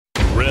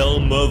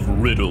realm of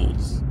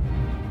riddles.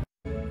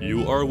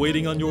 You are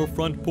waiting on your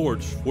front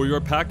porch for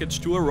your package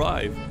to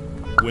arrive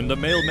when the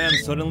mailman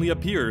suddenly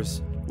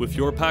appears with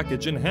your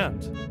package in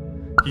hand.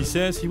 He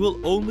says he will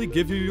only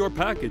give you your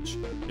package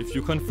if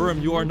you confirm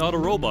you are not a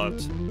robot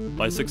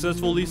by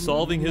successfully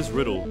solving his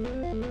riddle.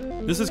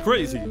 This is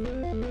crazy,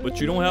 but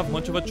you don't have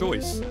much of a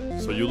choice,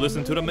 so you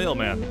listen to the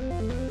mailman.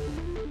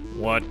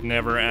 What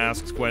never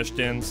asks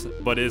questions,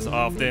 but is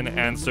often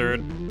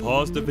answered?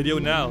 Pause the video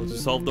now to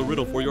solve the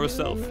riddle for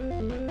yourself.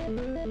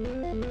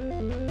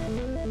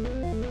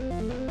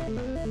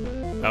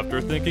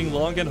 After thinking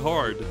long and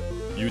hard,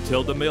 you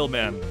tell the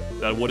mailman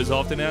that what is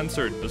often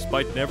answered,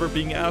 despite never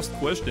being asked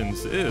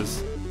questions,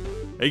 is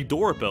a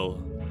doorbell.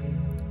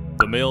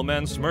 The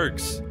mailman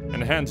smirks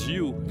and hands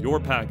you your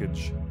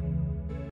package.